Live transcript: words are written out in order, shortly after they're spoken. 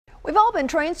We've all been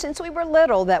trained since we were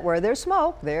little that where there's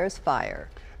smoke, there's fire.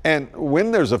 And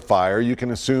when there's a fire, you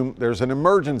can assume there's an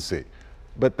emergency.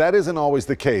 But that isn't always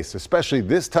the case, especially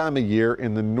this time of year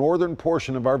in the northern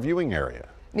portion of our viewing area.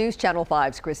 News Channel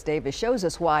 5's Chris Davis shows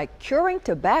us why curing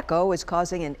tobacco is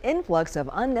causing an influx of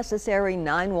unnecessary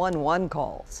 911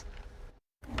 calls.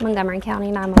 Montgomery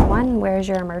County 911, where's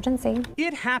your emergency?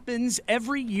 It happens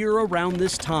every year around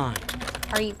this time.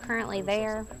 Are you currently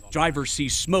there? Drivers see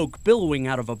smoke billowing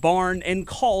out of a barn and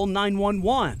call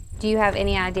 911. Do you have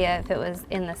any idea if it was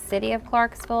in the city of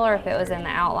Clarksville or if it was in the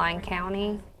outlying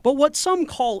county? But what some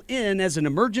call in as an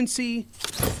emergency,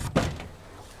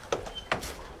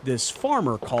 this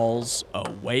farmer calls a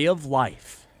way of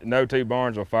life. No two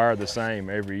barns will fire the same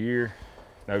every year.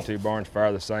 No two barns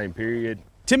fire the same period.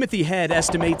 Timothy Head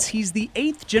estimates he's the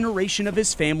 8th generation of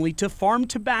his family to farm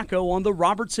tobacco on the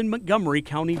Robertson-Montgomery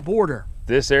County border.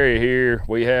 This area here,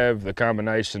 we have the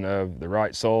combination of the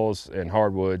right soils and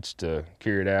hardwoods to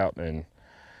cure it out. And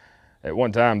at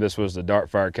one time, this was the dark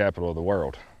fire capital of the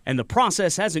world. And the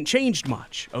process hasn't changed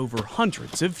much over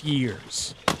hundreds of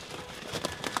years.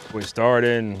 We start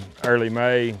in early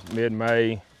May,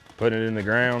 mid-May, put it in the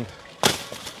ground.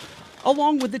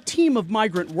 Along with a team of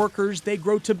migrant workers, they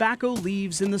grow tobacco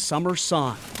leaves in the summer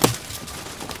sun.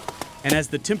 And as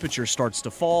the temperature starts to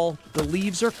fall, the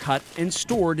leaves are cut and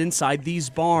stored inside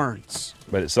these barns.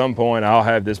 But at some point, I'll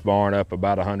have this barn up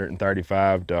about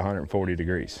 135 to 140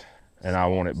 degrees. And I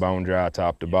want it bone dry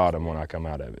top to bottom when I come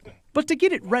out of it. But to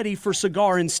get it ready for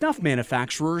cigar and snuff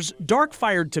manufacturers,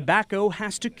 dark-fired tobacco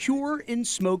has to cure in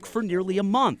smoke for nearly a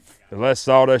month. The less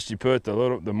sawdust you put, the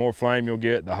more flame you'll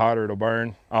get, the hotter it'll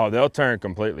burn. Oh, they'll turn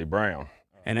completely brown.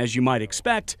 And as you might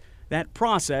expect, that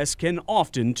process can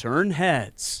often turn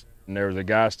heads. And there was a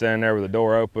guy standing there with the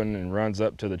door open and runs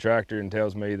up to the tractor and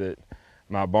tells me that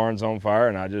my barn's on fire.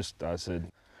 And I said,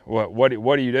 what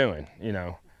are you doing? You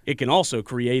know. It can also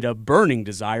create a burning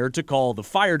desire to call the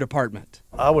fire department.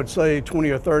 I would say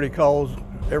 20 or 30 calls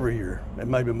every year, and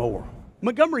maybe more.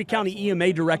 Montgomery County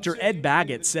EMA Director Ed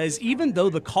Baggett says even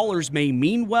though the callers may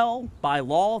mean well, by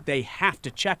law, they have to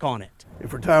check on it.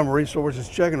 If for time and resources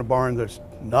checking a barn that's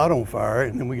not on fire,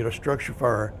 and then we get a structure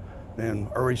fire, then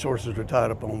our resources are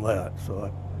tied up on that.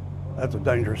 So that's a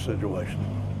dangerous situation.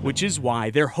 Which is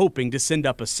why they're hoping to send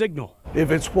up a signal. If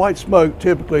it's white smoke,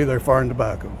 typically they're firing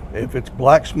tobacco. If it's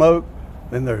black smoke,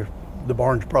 then the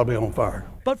barn's probably on fire.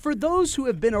 But for those who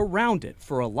have been around it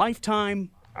for a lifetime,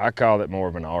 I call it more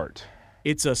of an art.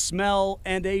 It's a smell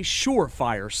and a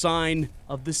surefire sign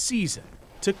of the season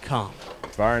to come.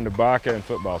 Firing tobacco in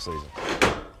football season.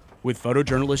 With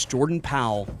photojournalist Jordan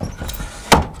Powell,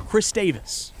 Chris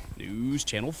Davis, News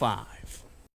Channel 5.